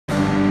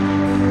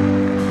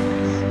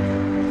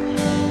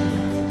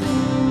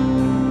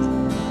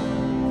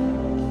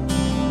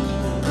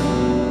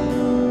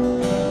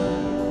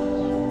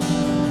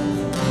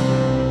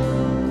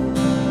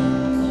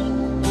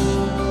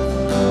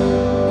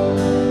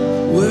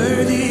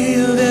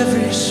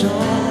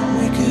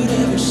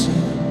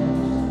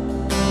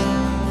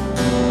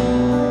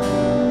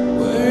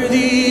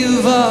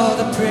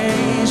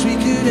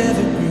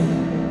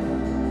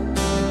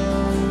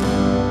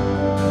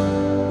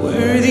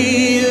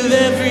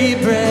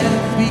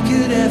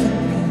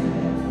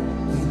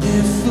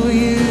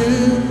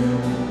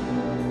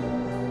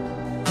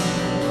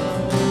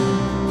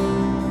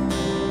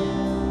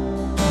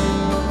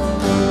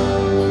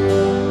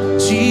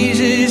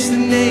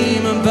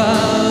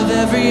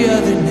every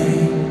other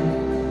name.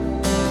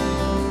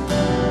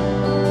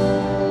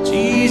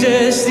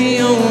 Jesus,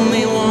 the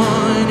only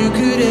one who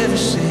could ever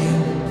save.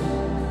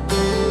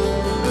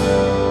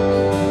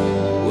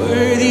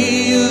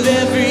 Worthy of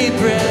every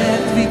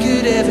breath we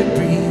could ever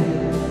breathe.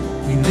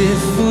 We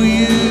live for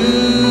you.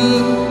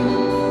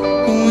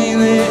 We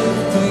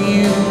live for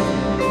you.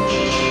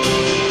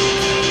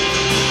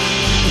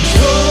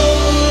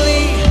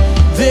 Holy,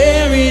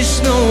 there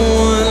is no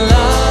one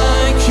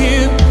like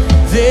you.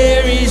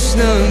 There is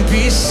none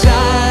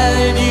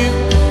beside you.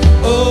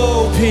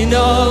 Open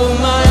up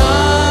my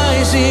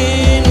eyes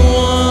in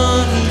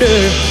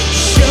wonder.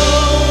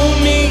 Show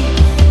me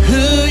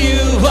who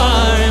you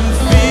are and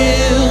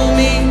fill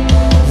me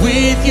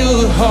with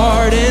your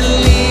heart and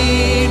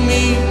lead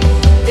me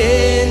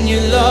in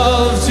your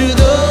love to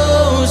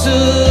those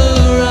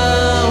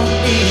around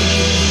me.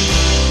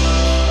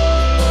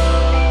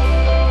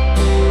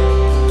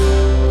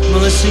 Come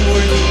on, let's sing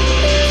worthy.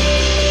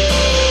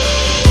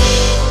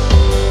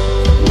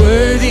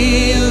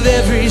 Worthy of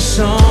every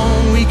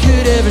song we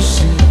could ever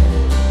sing.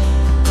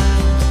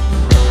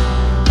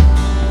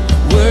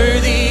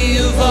 Worthy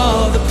of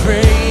all the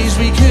praise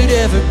we could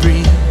ever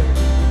breathe.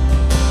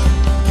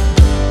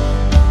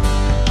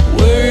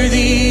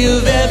 Worthy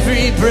of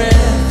every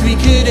breath we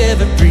could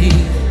ever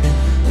breathe.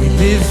 We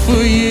live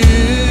for you,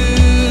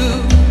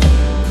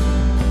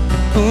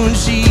 oh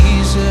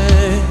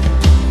Jesus.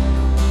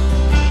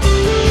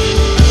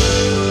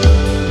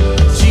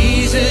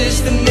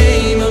 Jesus, the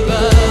name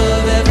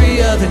above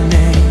every other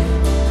name.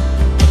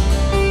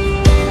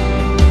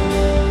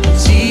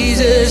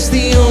 Jesus,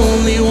 the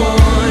only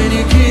one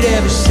who could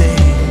ever save.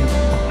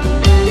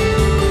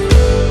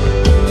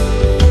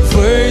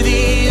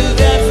 Worthy of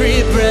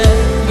every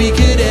breath we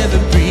could ever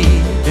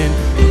breathe. And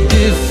we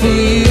live for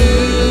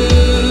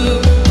you.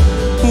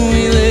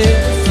 We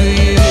live for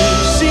you.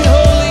 Sing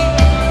holy.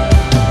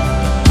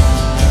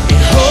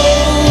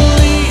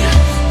 Holy,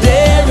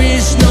 there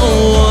is no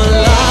one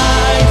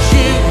like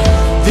you.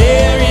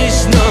 There is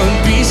none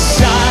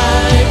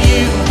beside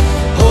you.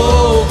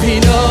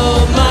 Open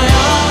up my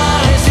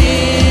eyes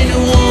in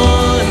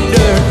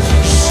wonder.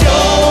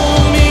 Show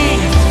me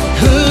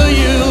who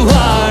you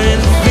are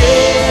and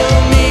fill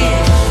me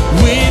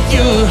with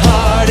your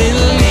heart and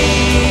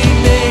lead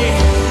me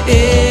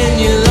in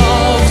your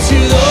love to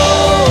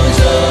those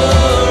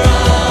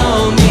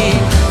around me.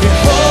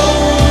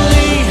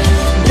 Holy,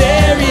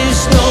 there is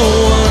no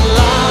one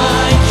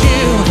like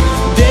you.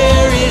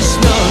 There is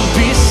none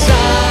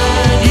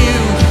beside you.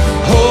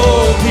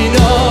 Open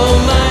up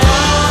my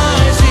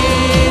eyes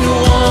in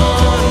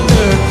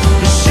wonder.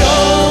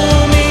 Show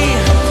me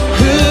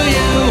who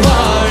you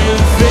are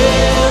and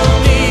fill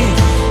me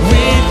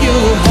with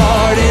your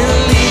heart and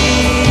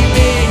lead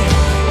me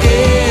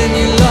in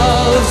your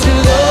love to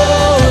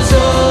those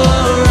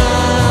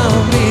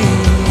around me.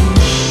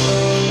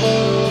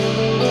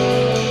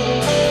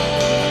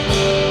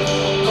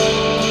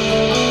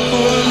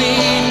 Oh,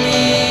 lead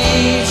me,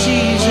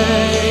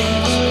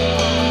 Jesus.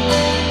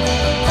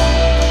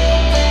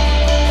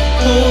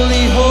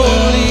 Holy,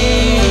 holy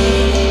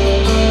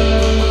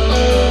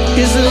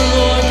is the Lord.